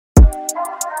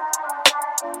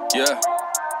Yeah.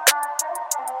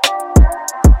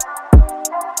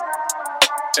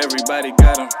 Everybody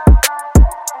got 'em.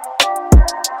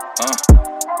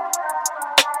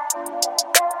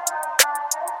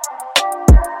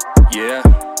 Yeah.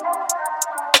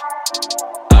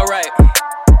 Alright.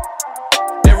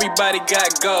 Everybody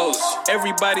got goals.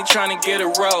 Everybody trying to get a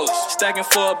rose. Stacking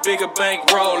for a bigger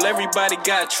bankroll. Everybody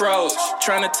got trolls.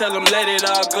 Trying to tell them let it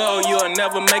all go. You'll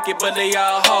never make it, but they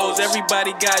all hoes.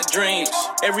 Everybody got dreams.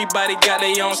 Everybody got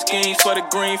their own schemes. For the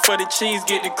green, for the cheese,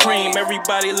 get the cream.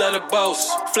 Everybody love to boast.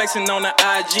 Flexing on the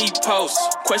IG post.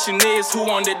 Question is, who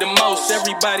wanted the most?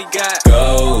 Everybody got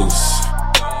goals.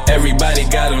 Everybody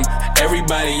got them.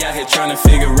 Everybody out here trying to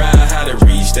figure out how to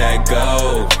reach that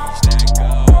goal.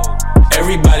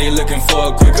 Everybody looking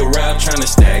for a quicker route, trying to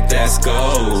stack that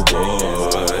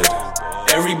scoreboard.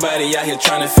 Everybody out here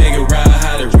trying to figure out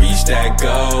how to reach that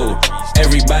goal.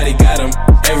 Everybody got 'em,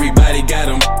 everybody got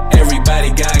 'em, everybody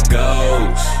got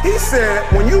goals. He said,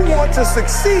 when you want to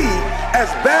succeed as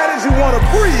bad as you want to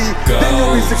breathe, then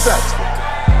you'll be successful.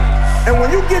 And when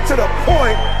you get to the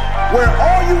point where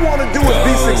all you want to do is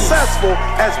be successful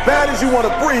as bad as you want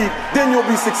to breathe, then you'll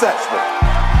be successful.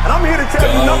 And I'm here to tell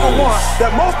you, number one,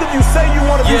 that most of you say you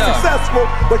want to be successful,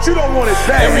 but you don't want it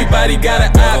bad. Everybody got an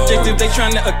objective they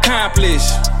trying to accomplish,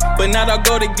 but not all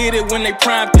go to get it when they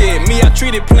prompted. Me, I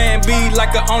treated plan B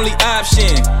like an only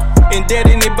option. And dead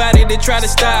anybody that try to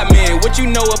stop me. What you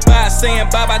know about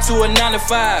saying bye-bye to a 9 to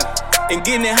 5 and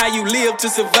getting it how you live to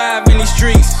survive in these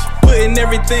streets. Putting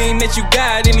everything that you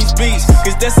got in these beats,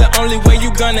 cause that's the only way you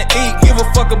gonna eat. Give a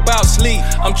fuck about sleep.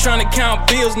 I'm trying to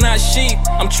count bills, not sheep.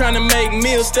 I'm trying to make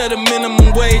meals instead of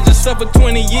minimum wage. I suffered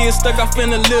 20 years stuck off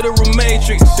in a literal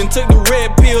matrix. Then took the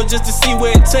red pill just to see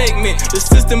where it take me. The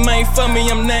system ain't for me,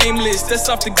 I'm nameless. That's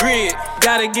off the grid.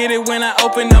 Gotta get it when I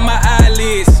open up my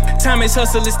eyelids. Time is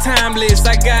hustle, it's timeless.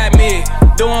 I got me.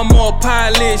 Though I'm more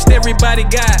polished, everybody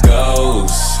got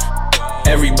goals.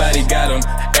 Everybody got 'em.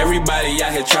 Everybody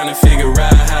out here trying to figure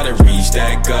out how to reach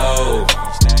that goal.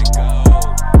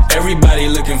 Everybody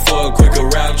looking for a quicker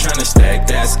route, trying to stack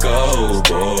that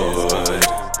scoreboard.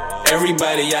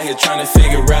 Everybody out here trying to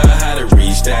figure out how to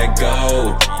reach that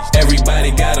goal.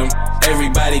 Everybody got 'em,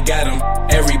 everybody got 'em,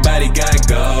 everybody got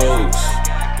goals.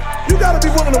 You gotta be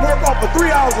willing to work off for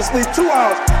 3 hours of sleep, 2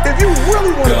 hours. If you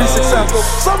really want to be successful,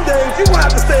 some days you will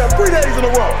have to stay up 3 days in a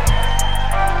row.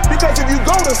 Because if you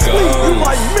go to sleep, you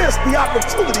might miss the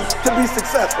opportunity to be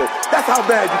successful. That's how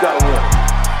bad you gotta want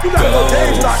it. You gotta go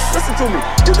days without, listen to me,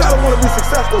 you gotta want to be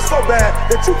successful so bad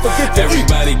that you forget to eat.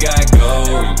 Everybody got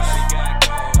goals.